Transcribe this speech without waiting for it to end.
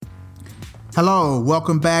Hello,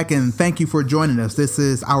 welcome back, and thank you for joining us. This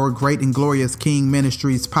is our Great and Glorious King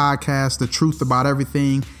Ministries podcast, The Truth About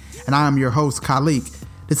Everything, and I am your host, Khalik.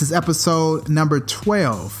 This is episode number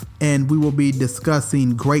 12, and we will be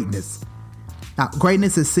discussing greatness. Now,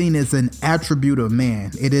 greatness is seen as an attribute of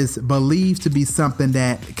man. It is believed to be something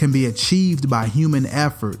that can be achieved by human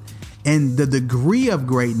effort, and the degree of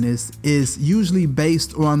greatness is usually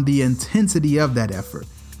based on the intensity of that effort.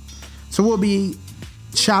 So we'll be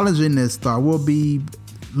challenging this thought. We'll be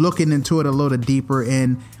looking into it a little deeper,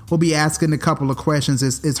 and we'll be asking a couple of questions.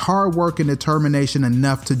 Is hard work and determination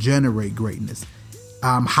enough to generate greatness?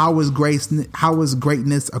 How is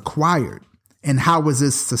greatness acquired, and how is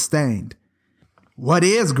it sustained? What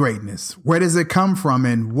is greatness? Where does it come from,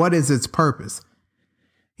 and what is its purpose?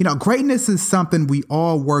 Greatness is something we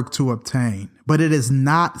all work to obtain, but it is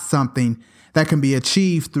not something that can be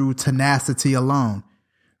achieved through tenacity alone.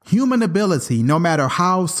 Human ability, no matter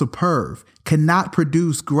how superb, cannot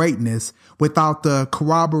produce greatness without the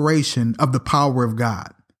corroboration of the power of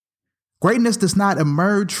God. Greatness does not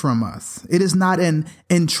emerge from us. It is not an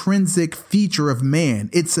intrinsic feature of man.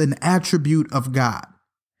 It's an attribute of God.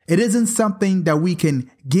 It isn't something that we can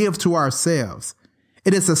give to ourselves.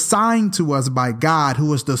 It is assigned to us by God,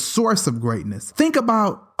 who is the source of greatness. Think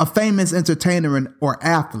about a famous entertainer or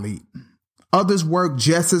athlete. Others work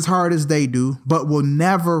just as hard as they do, but will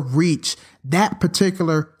never reach that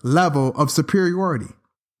particular level of superiority.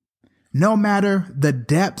 No matter the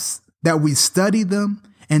depths that we study them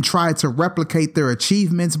and try to replicate their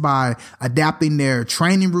achievements by adapting their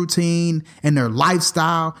training routine and their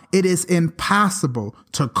lifestyle, it is impossible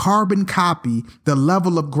to carbon copy the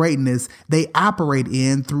level of greatness they operate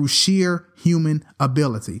in through sheer human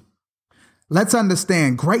ability. Let's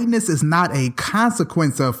understand, greatness is not a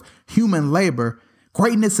consequence of human labor.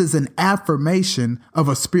 Greatness is an affirmation of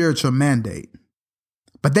a spiritual mandate.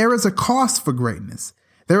 But there is a cost for greatness.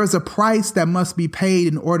 There is a price that must be paid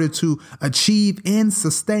in order to achieve and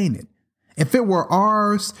sustain it. If it were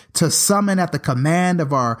ours to summon at the command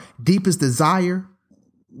of our deepest desire,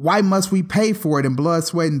 why must we pay for it in blood,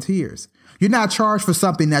 sweat, and tears? You're not charged for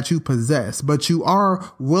something that you possess, but you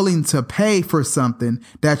are willing to pay for something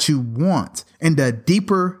that you want. And the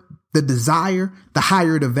deeper the desire, the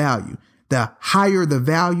higher the value. The higher the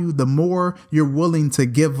value, the more you're willing to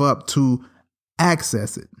give up to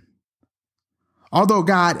access it. Although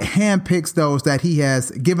God handpicks those that he has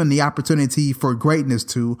given the opportunity for greatness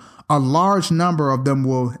to, a large number of them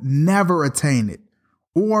will never attain it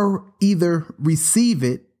or either receive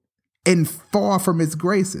it and fall from its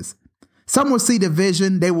graces. Some will see the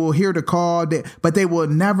vision, they will hear the call, but they will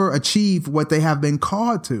never achieve what they have been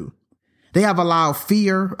called to. They have allowed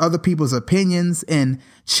fear, other people's opinions, and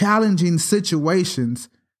challenging situations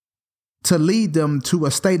to lead them to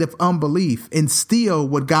a state of unbelief and steal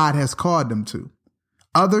what God has called them to.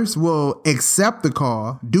 Others will accept the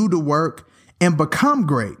call, do the work, and become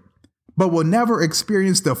great, but will never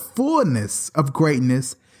experience the fullness of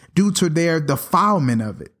greatness due to their defilement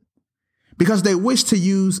of it, because they wish to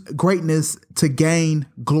use greatness to gain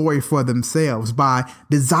glory for themselves by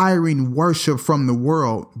desiring worship from the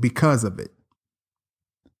world because of it.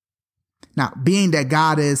 Now, being that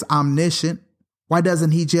God is omniscient, why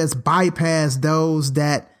doesn't he just bypass those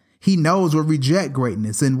that he knows will reject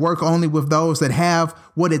greatness and work only with those that have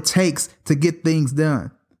what it takes to get things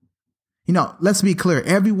done? Let's be clear.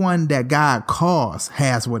 Everyone that God calls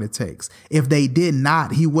has what it takes. If they did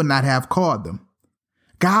not, he would not have called them.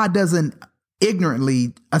 God doesn't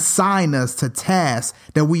ignorantly assign us to tasks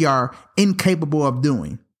that we are incapable of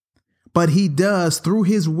doing, but he does, through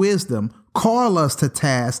his wisdom, call us to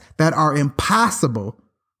tasks that are impossible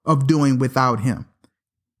of doing without him.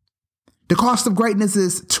 The cost of greatness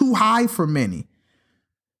is too high for many,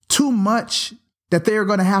 too much that they're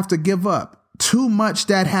going to have to give up, too much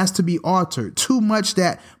that has to be altered, too much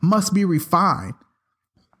that must be refined.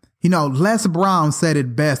 Les Brown said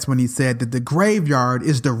it best when he said that the graveyard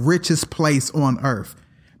is the richest place on earth,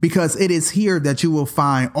 because it is here that you will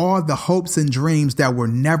find all the hopes and dreams that were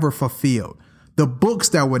never fulfilled, the books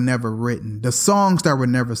that were never written, the songs that were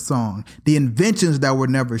never sung, the inventions that were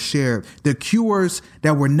never shared, the cures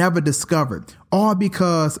that were never discovered, all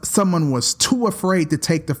because someone was too afraid to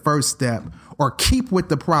take the first step or keep with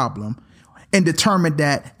the problem and determined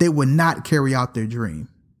that they would not carry out their dream.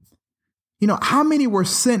 How many were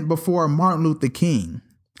sent before Martin Luther King?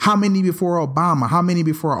 How many before Obama? How many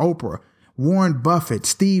before Oprah, Warren Buffett,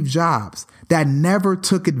 Steve Jobs, that never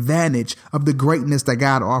took advantage of the greatness that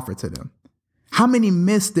God offered to them? How many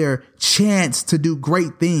missed their chance to do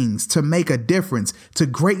great things, to make a difference, to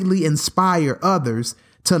greatly inspire others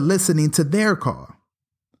to listening to their call?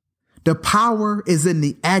 The power is in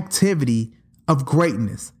the activity, of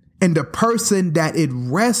greatness, and the person that it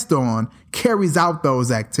rests on carries out those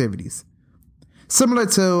activities. Similar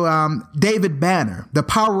to David Banner, the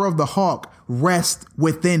power of the hawk rests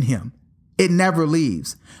within him. It never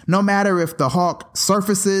leaves. No matter if the hawk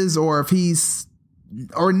surfaces or if he's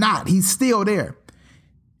still there.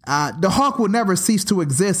 The hawk will never cease to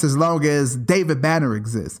exist as long as David Banner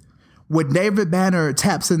exists. When David Banner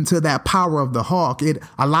taps into that power of the hawk, it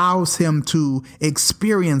allows him to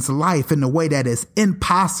experience life in a way that is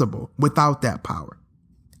impossible without that power.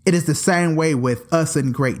 It is the same way with us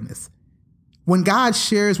in greatness. When God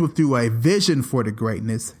shares with you a vision for the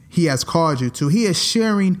greatness he has called you to, he is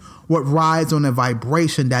sharing what rides on a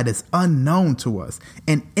vibration that is unknown to us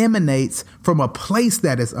and emanates from a place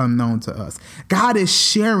that is unknown to us. God is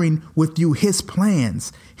sharing with you his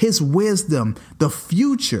plans, his wisdom, the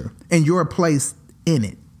future, and your place in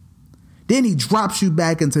it. Then he drops you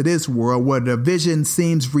back into this world where the vision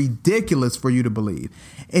seems ridiculous for you to believe.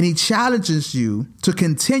 And he challenges you to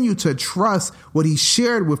continue to trust what he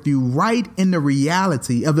shared with you right in the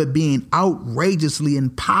reality of it being outrageously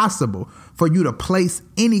impossible for you to place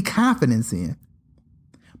any confidence in.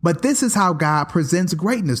 But this is how God presents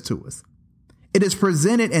greatness to us. It is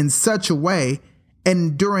presented in such a way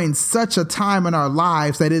and during such a time in our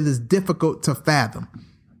lives that it is difficult to fathom.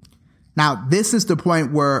 Now, this is the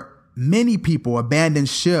point where many people abandon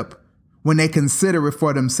ship when they consider it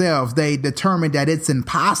for themselves. They determine that it's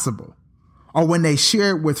impossible. Or when they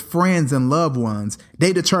share it with friends and loved ones,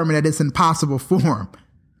 they determine that it's impossible for them.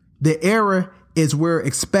 The error is we're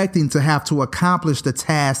expecting to have to accomplish the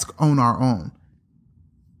task on our own.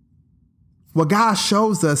 What God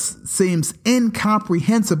shows us seems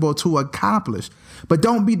incomprehensible to accomplish, but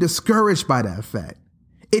don't be discouraged by that fact.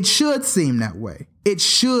 It should seem that way. It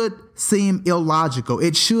should seem illogical.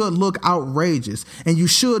 It should look outrageous, and you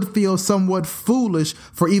should feel somewhat foolish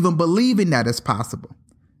for even believing that it's possible.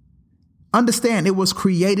 Understand, it was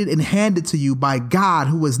created and handed to you by God,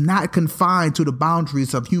 who is not confined to the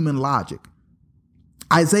boundaries of human logic.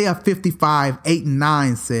 Isaiah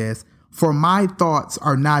 55:8-9 says, "For my thoughts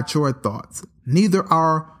are not your thoughts, neither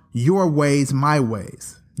are your ways my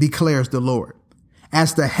ways, declares the Lord.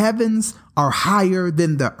 As the heavens are higher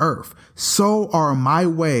than the earth, so are my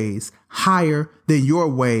ways higher than your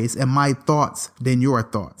ways, and my thoughts than your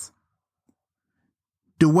thoughts."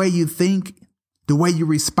 The way you think, the way you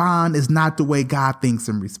respond is not the way God thinks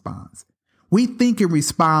and responds. We think and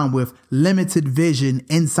respond with limited vision,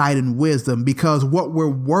 insight, and wisdom because what we're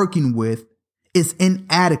working with is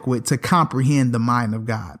inadequate to comprehend the mind of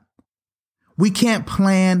God. We can't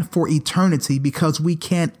plan for eternity because we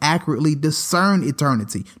can't accurately discern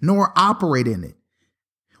eternity, nor operate in it.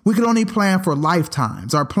 We can only plan for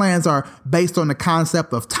lifetimes. Our plans are based on the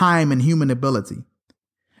concept of time and human ability.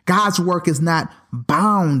 God's work is not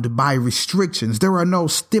bound by restrictions. There are no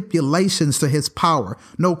stipulations to his power,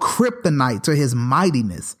 no kryptonite to his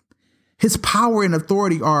mightiness. His power and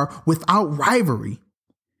authority are without rivalry.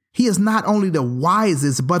 He is not only the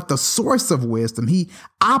wisest, but the source of wisdom. He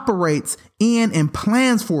operates in and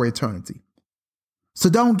plans for eternity. So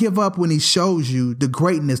don't give up when he shows you the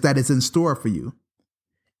greatness that is in store for you.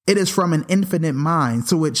 It is from an infinite mind,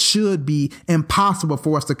 so it should be impossible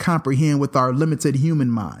for us to comprehend with our limited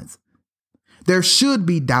human minds. There should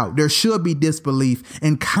be doubt, there should be disbelief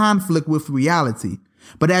and conflict with reality.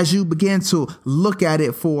 But as you begin to look at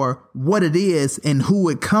it for what it is and who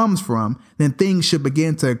it comes from, then things should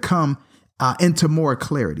begin to come into more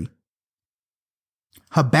clarity.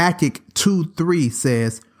 Habakkuk 2:3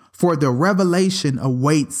 says, "For the revelation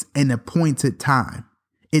awaits an appointed time.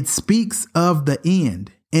 It speaks of the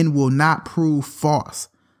end and will not prove false.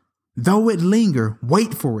 Though it linger,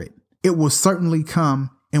 wait for it. It will certainly come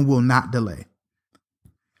and will not delay."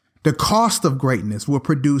 The cost of greatness will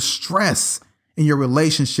produce stress in your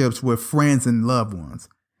relationships with friends and loved ones,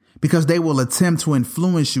 because they will attempt to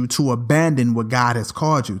influence you to abandon what God has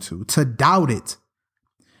called you to doubt it,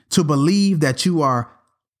 to believe that you are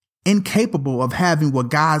incapable of having what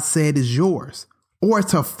God said is yours, or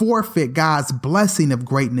to forfeit God's blessing of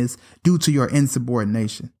greatness due to your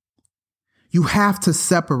insubordination. You have to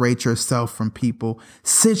separate yourself from people,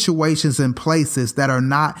 situations, and places that are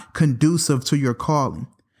not conducive to your calling.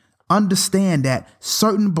 Understand that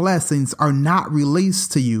certain blessings are not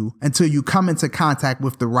released to you until you come into contact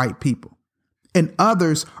with the right people, and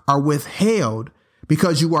others are withheld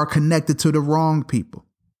because you are connected to the wrong people.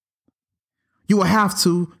 You will have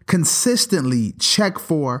to consistently check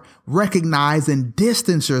for, recognize, and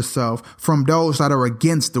distance yourself from those that are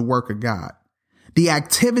against the work of God. The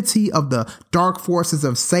activity of the dark forces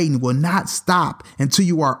of Satan will not stop until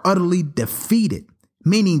you are utterly defeated,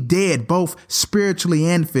 meaning dead both spiritually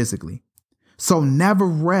and physically. So never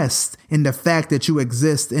rest in the fact that you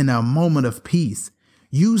exist in a moment of peace.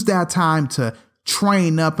 Use that time to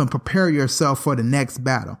train up and prepare yourself for the next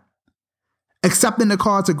battle. Accepting the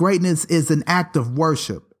call to greatness is an act of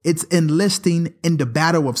worship. It's enlisting in the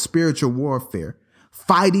battle of spiritual warfare,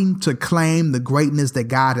 fighting to claim the greatness that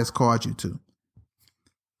God has called you to.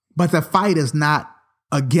 But the fight is not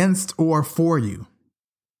against or for you.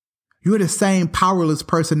 You're the same powerless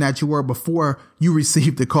person that you were before you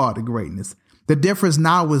received the call to greatness. The difference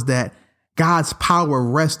now is that God's power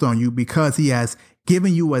rests on you because he has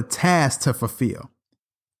given you a task to fulfill.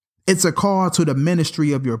 It's a call to the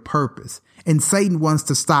ministry of your purpose, and Satan wants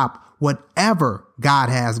to stop whatever God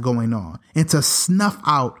has going on and to snuff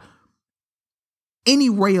out any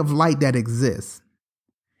ray of light that exists.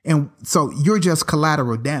 And so you're just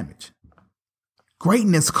collateral damage.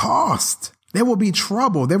 Greatness costs. There will be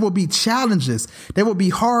trouble. There will be challenges. There will be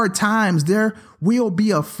hard times. There will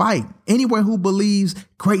be a fight. Anyone who believes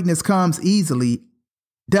greatness comes easily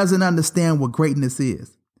doesn't understand what greatness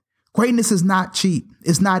is. Greatness is not cheap.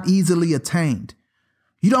 It's not easily attained.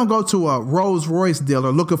 You don't go to a Rolls Royce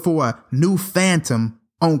dealer looking for a new Phantom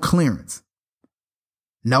on clearance.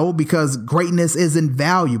 No, because greatness isn't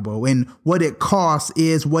valuable, and what it costs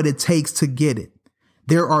is what it takes to get it.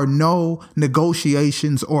 There are no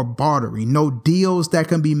negotiations or bartering, no deals that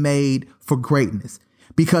can be made for greatness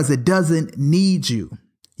because it doesn't need you.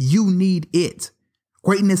 You need it.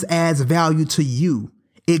 Greatness adds value to you.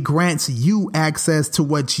 It grants you access to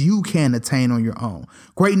what you can attain on your own.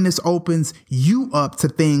 Greatness opens you up to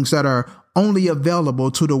things that are only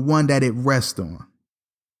available to the one that it rests on.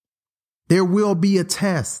 There will be a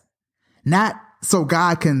test, not so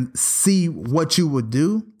God can see what you will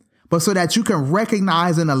do, but so that you can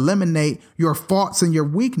recognize and eliminate your faults and your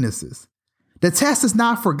weaknesses. The test is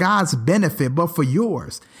not for God's benefit, but for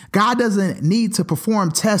yours. God doesn't need to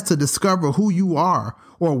perform tests to discover who you are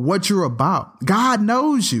or what you're about. God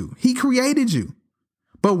knows you. He created you.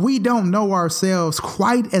 But we don't know ourselves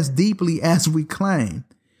quite as deeply as we claim.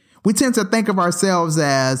 We tend to think of ourselves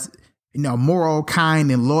as, moral, kind,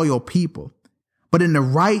 and loyal people. But in the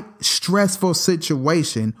right stressful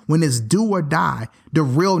situation, when it's do or die, the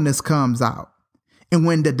realness comes out. And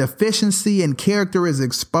when the deficiency in character is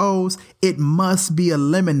exposed, it must be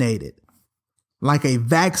eliminated. Like a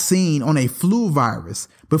vaccine on a flu virus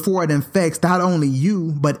before it infects not only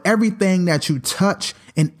you, but everything that you touch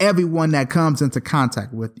and everyone that comes into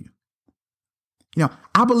contact with you.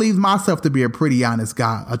 I believe myself to be a pretty honest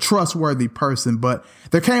guy, a trustworthy person, but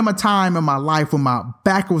there came a time in my life when my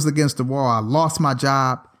back was against the wall. I lost my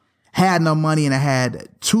job, had no money, and I had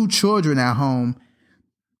 2 children at home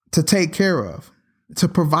to take care of, to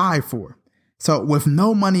provide for. So with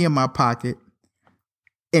no money in my pocket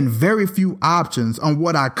and very few options on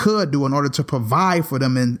what I could do in order to provide for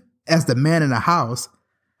them, and as the man in the house,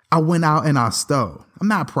 I went out and I stole. I'm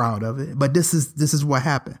not proud of it, but this is what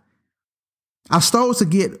happened. I stole to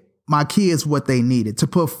get my kids what they needed, to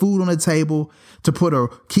put food on the table, to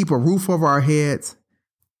keep a roof over our heads.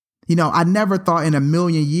 I never thought in a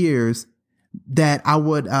million years that I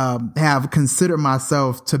would have considered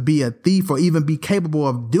myself to be a thief or even be capable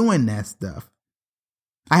of doing that stuff.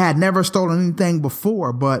 I had never stolen anything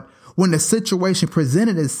before, but when the situation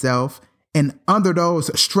presented itself and under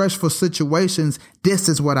those stressful situations, this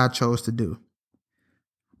is what I chose to do.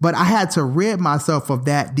 But I had to rid myself of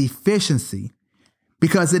that deficiency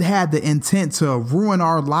because it had the intent to ruin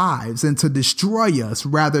our lives and to destroy us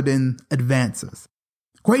rather than advance us.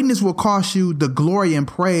 Greatness will cost you the glory and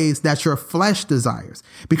praise that your flesh desires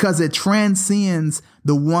because it transcends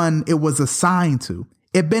the one it was assigned to.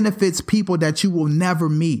 It benefits people that you will never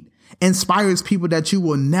meet, inspires people that you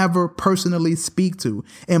will never personally speak to,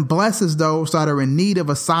 and blesses those that are in need of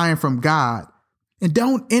a sign from God. And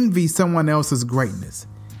don't envy someone else's greatness.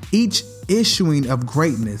 Each issuing of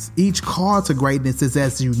greatness, each call to greatness is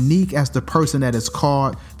as unique as the person that is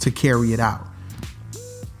called to carry it out.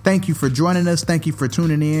 Thank you for joining us. Thank you for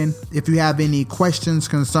tuning in. If you have any questions,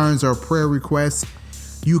 concerns, or prayer requests,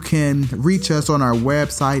 you can reach us on our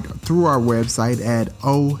website, through our website at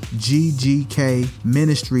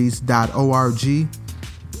oggkministries.org.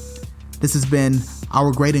 This has been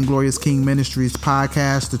our Great and Glorious King Ministries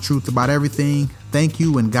podcast, The Truth About Everything. Thank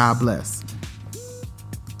you and God bless.